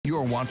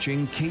You're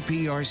watching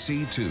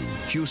KPRC2,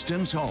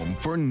 Houston's home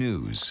for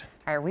news.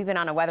 All right, we've been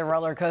on a weather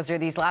roller coaster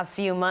these last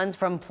few months,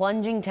 from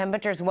plunging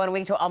temperatures one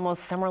week to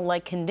almost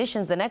summer-like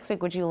conditions the next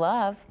week, which you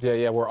love.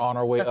 Yeah, we're on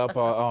our way up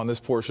on this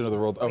portion of the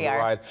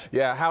ride.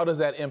 Yeah, how does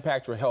that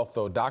impact your health,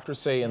 though? Doctors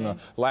say in the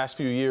last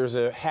few years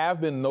there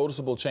have been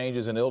noticeable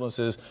changes in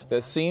illnesses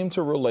that seem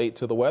to relate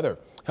to the weather.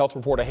 Health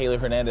reporter Haley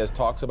Hernandez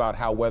talks about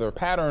how weather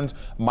patterns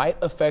might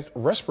affect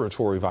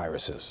respiratory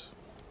viruses.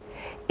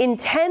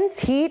 Intense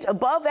heat,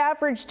 above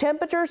average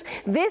temperatures.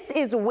 This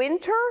is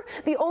winter.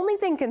 The only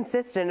thing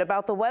consistent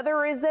about the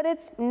weather is that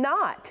it's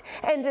not.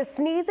 And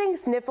sneezing,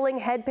 sniffling,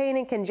 head pain,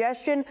 and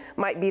congestion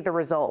might be the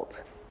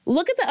result.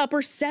 Look at the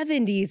upper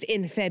 70s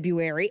in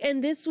February,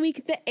 and this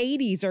week the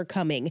 80s are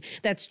coming.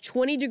 That's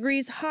 20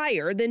 degrees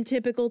higher than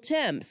typical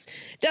temps.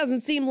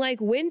 Doesn't seem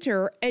like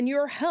winter, and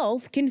your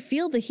health can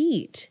feel the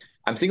heat.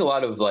 I'm seeing a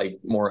lot of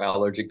more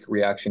allergic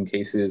reaction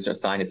cases or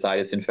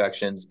sinusitis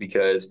infections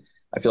because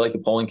I feel like the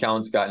pollen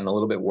count's gotten a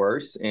little bit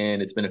worse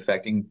and it's been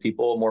affecting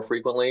people more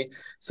frequently.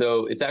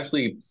 So it's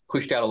actually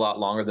pushed out a lot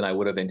longer than I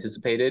would have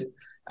anticipated.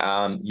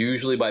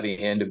 Usually by the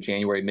end of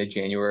January,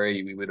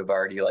 mid-January, we would have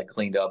already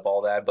cleaned up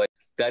all that. But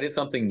that is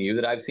something new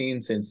that I've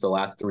seen since the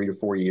last 3 to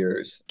 4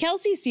 years.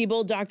 Kelsey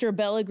Siebel, Dr.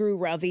 Belagru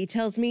Ravi,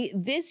 tells me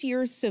this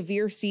year's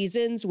severe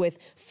seasons with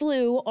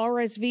flu,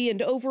 RSV,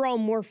 and overall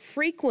more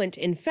frequent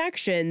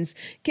infections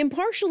can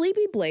partially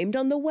be blamed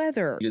on the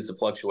weather. The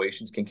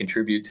fluctuations can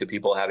contribute to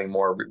people having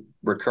more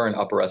recurrent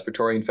upper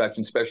respiratory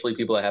infections, especially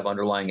people that have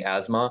underlying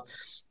asthma,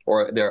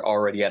 or they're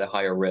already at a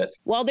higher risk.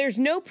 While there's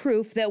no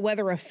proof that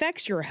weather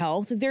affects your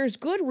health, there's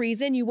good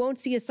reason you won't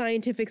see a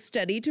scientific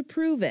study to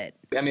prove it.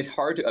 I mean, it's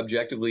hard to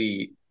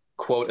objectively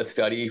quote a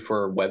study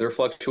for weather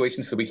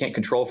fluctuations, so we can't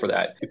control for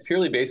that. It's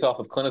purely based off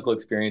of clinical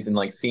experience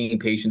and seeing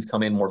patients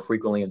come in more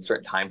frequently in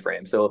certain time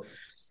frames. So,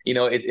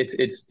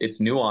 it's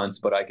nuanced,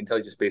 but I can tell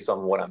you just based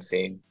on what I'm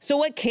seeing. So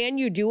what can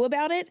you do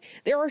about it?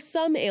 There are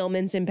some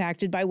ailments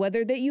impacted by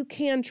weather that you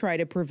can try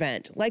to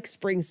prevent, like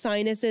spring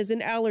sinuses and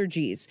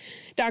allergies.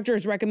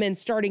 Doctors recommend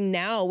starting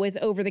now with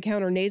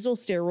over-the-counter nasal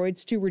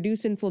steroids to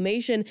reduce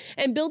inflammation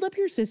and build up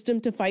your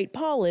system to fight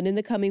pollen in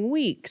the coming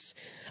weeks.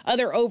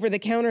 Other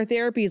over-the-counter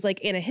therapies like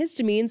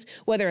antihistamines,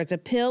 whether it's a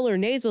pill or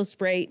nasal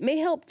spray, may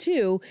help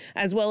too,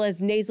 as well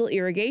as nasal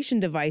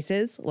irrigation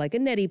devices like a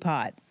neti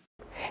pot.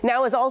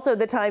 Now is also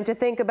the time to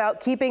think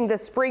about keeping the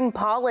spring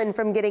pollen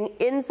from getting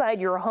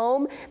inside your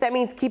home. That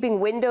means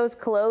keeping windows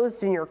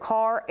closed in your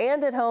car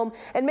and at home,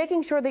 and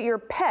making sure that your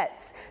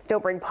pets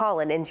don't bring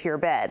pollen into your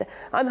bed.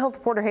 I'm health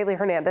reporter Haley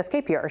Hernandez,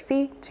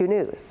 KPRC 2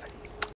 News.